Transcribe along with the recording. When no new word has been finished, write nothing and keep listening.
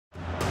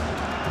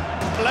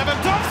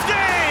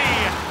Lewandowski!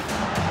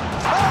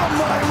 Oh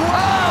my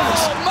word!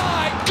 Oh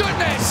my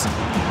goodness!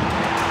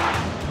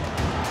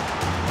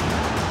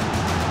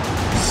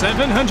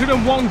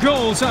 701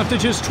 goals after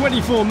just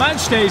 24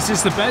 match days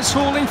is the best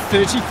haul in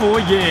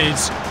 34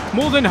 years.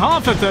 More than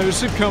half of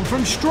those have come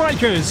from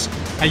strikers,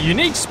 a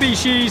unique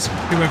species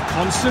who have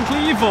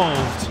constantly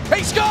evolved.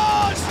 He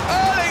scores!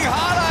 Erling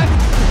Haaland!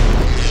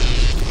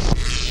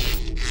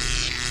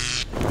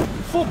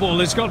 Football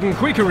has gotten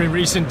quicker in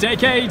recent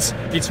decades.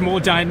 It's more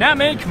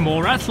dynamic,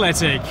 more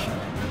athletic.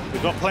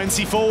 We've got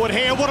plenty forward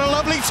here. What a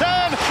lovely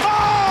turn!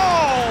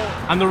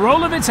 Oh! And the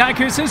role of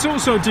attackers has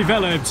also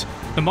developed.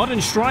 The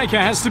modern striker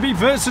has to be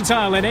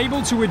versatile and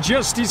able to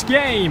adjust his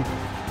game.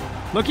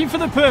 Looking for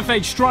the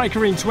perfect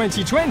striker in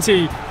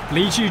 2020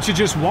 leads you to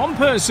just one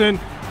person,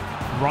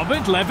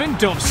 Robert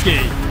Lewandowski.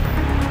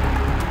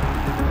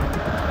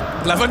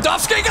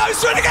 Lewandowski goes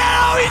for it again!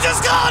 Oh, he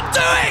just can't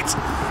do it!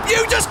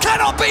 You just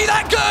cannot be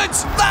that good!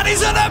 That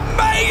is an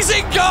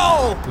amazing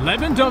goal!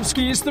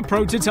 Lewandowski is the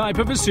prototype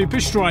of a super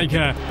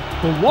striker.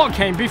 But what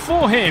came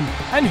before him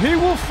and who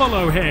will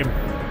follow him?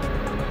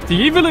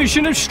 The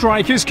evolution of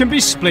strikers can be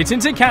split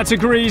into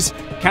categories.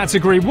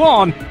 Category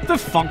 1, the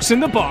fox in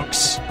the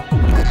box.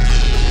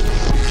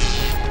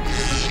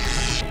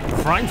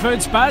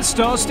 Frankfurt's Bad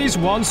Stost is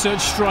one such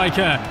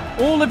striker.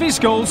 All of his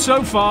goals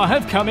so far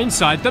have come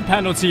inside the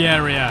penalty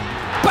area.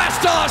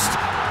 Bastost!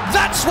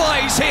 That's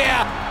why he's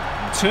here!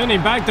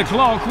 Turning back the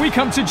clock, we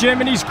come to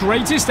Germany's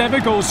greatest ever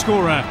goal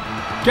scorer.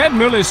 Gerd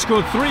Müller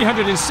scored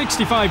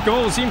 365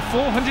 goals in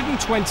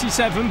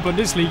 427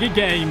 Bundesliga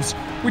games,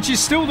 which is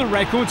still the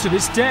record to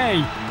this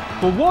day.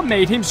 But what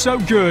made him so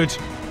good?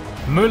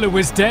 Müller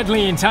was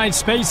deadly in tight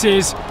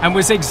spaces and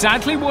was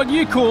exactly what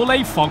you call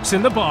a fox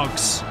in the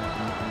box.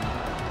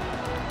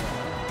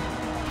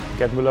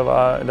 Gerd Müller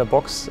war in der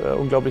Box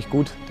unglaublich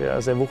gut,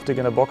 der sehr wuchtig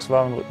in der Box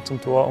war und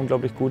zum Tor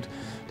unglaublich gut,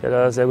 der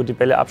da sehr gut die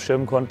Bälle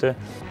abschirmen konnte.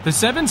 The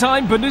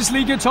seven-time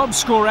Bundesliga top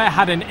scorer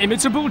had an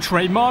imitable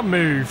trademark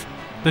move.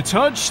 The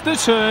touch, the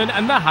turn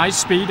and the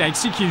high-speed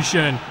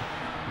execution.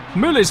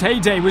 Müller's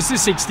heyday was the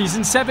 60s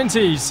and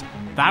 70s.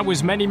 That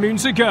was many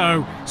moons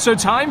ago, so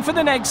time for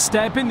the next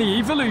step in the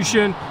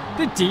evolution,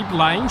 the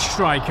deep-lying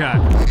striker.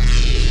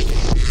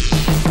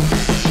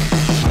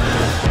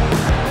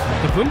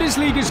 The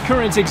Bundesliga's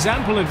current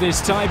example of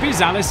this type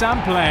is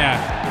Alassane Player.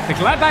 The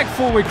Gladbach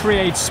forward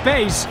creates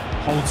space,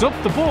 holds up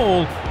the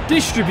ball,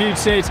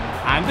 distributes it,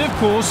 and of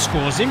course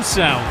scores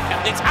himself.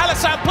 It's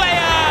Alassane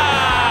Player!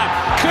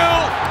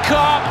 Cool,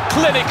 calm,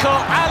 clinical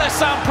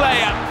Alassane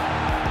Player.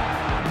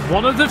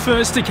 One of the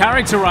first to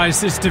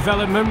characterize this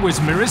development was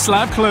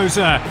Miroslav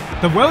Klose.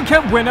 The World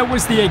Cup winner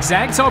was the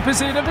exact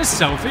opposite of a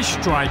selfish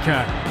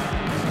striker.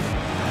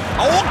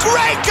 Oh,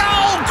 great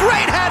goal!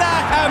 Great header!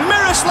 And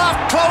Miroslav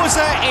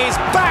Klose is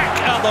back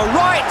at the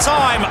right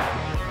time.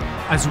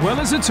 As well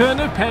as a turn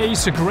of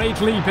pace, a great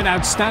leap and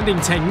outstanding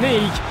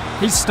technique,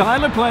 his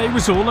style of play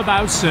was all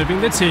about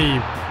serving the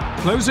team.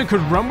 Klose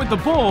could run with the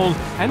ball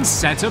and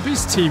set up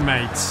his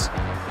teammates.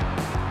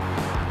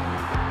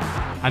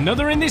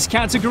 Another in this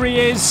category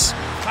is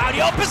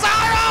Claudio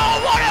Pizarro!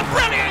 What a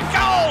brilliant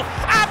goal!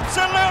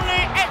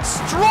 Absolutely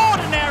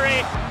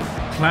extraordinary!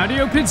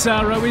 Claudio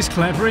Pizarro is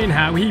clever in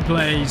how he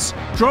plays.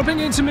 Dropping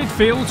into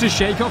midfield to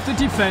shake off the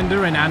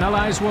defender and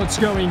analyse what's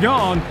going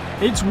on,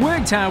 it's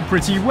worked out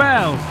pretty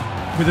well.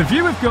 With a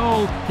view of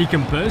goal, he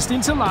can burst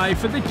into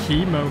life at the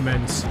key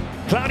moments.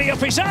 Claudio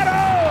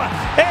Pizarro!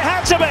 It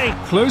had to be!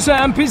 Klose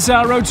and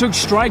Pizarro took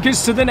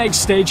strikers to the next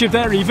stage of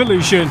their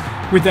evolution,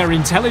 with their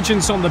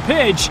intelligence on the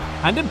pitch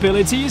and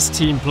ability as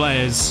team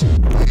players.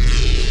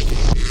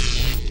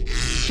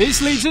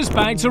 This leads us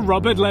back to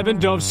Robert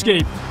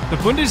Lewandowski. The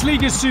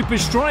Bundesliga's super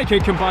striker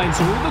combines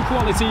all the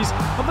qualities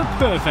of a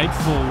perfect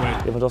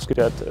forward. Lewandowski,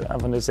 der hat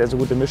einfach eine sehr, sehr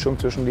gute Mischung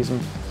zwischen diesem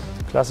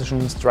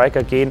klassischen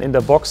Striker-Gehen in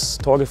der Box,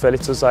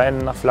 torgefährlich zu sein,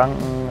 nach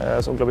Flanken, er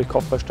ist unglaublich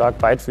kopfballstark,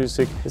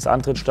 beidfüßig, ist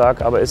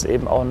antrittstark, aber ist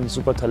eben auch ein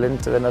super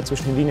Talent, wenn er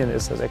zwischen den Linien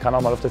ist. Also er kann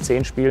auch mal auf der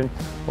 10 spielen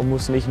und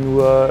muss nicht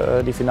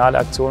nur die finale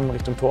Aktion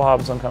Richtung Tor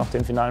haben, sondern kann auch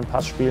den finalen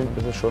Pass spielen.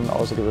 Das ist schon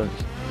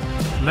außergewöhnlich.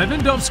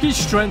 Lewandowski's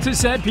strength at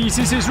set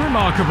pieces is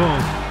remarkable.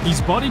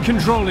 His body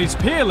control is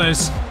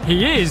peerless.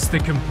 He is the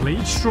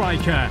complete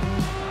striker.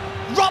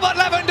 Robert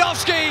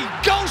Lewandowski,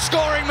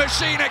 goal-scoring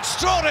machine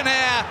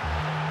extraordinaire.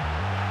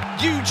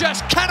 You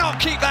just cannot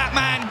keep that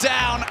man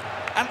down.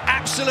 An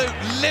absolute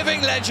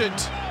living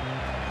legend.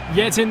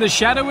 Yet in the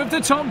shadow of the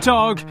top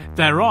dog,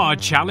 there are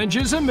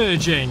challengers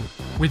emerging.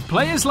 With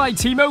players like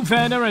Timo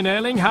Werner and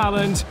Erling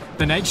Haaland,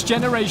 the next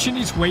generation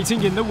is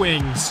waiting in the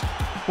wings.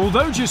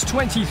 Although just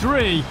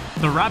 23,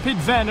 the rapid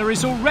Werner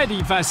is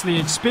already vastly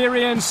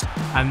experienced,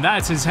 and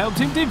that has helped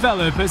him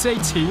develop as a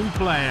team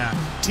player.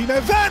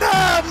 Timo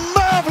Werner!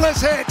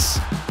 Marvellous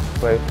hits!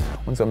 Bei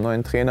unserem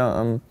neuen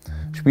Trainer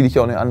spiele ich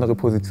ja auch eine andere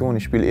Position.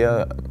 Ich spiele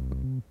eher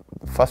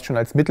fast schon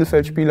als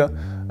Mittelfeldspieler,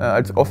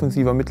 als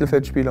offensiver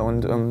Mittelfeldspieler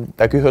und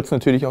da gehört es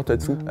natürlich auch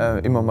dazu,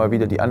 immer mal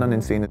wieder die anderen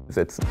in Szene zu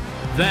setzen.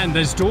 Then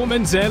there's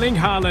Dortmund's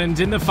Erling Haaland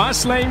in the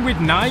fast lane with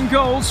 9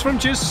 goals from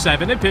just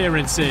 7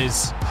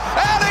 appearances.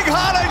 Erling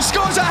Haaland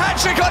scores a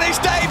hat-trick on his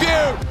debut!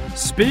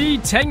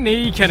 speed,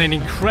 technique and an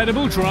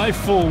incredible drive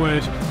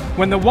forward.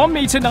 When the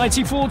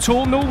 1m94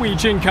 tall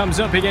Norwegian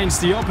comes up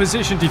against the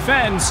opposition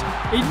defence,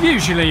 it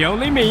usually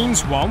only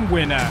means one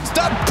winner.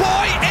 The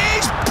boy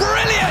is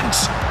brilliant!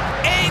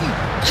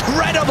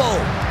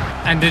 Incredible!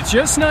 And at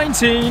just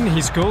 19,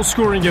 his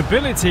goal-scoring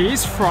ability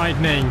is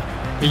frightening.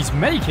 He's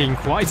making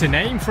quite a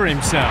name for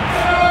himself.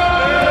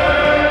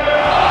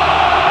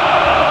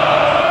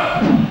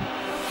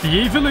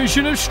 The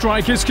evolution of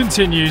strikers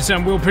continues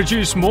and will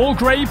produce more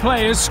great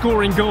players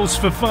scoring goals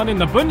for fun in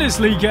the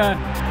Bundesliga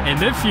in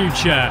the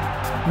future.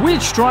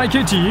 Which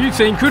striker do you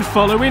think could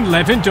follow in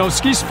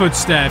Lewandowski's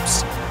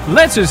footsteps?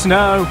 Let us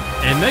know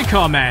in the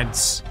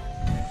comments.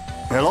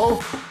 Hello?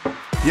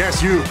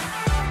 Yes, you.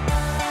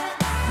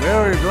 Where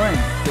are you going?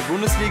 The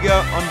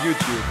Bundesliga on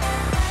YouTube.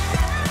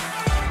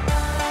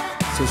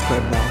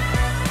 Subscribe now.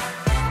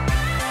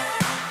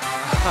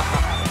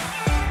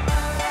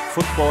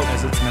 Football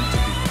as it's meant to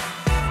be.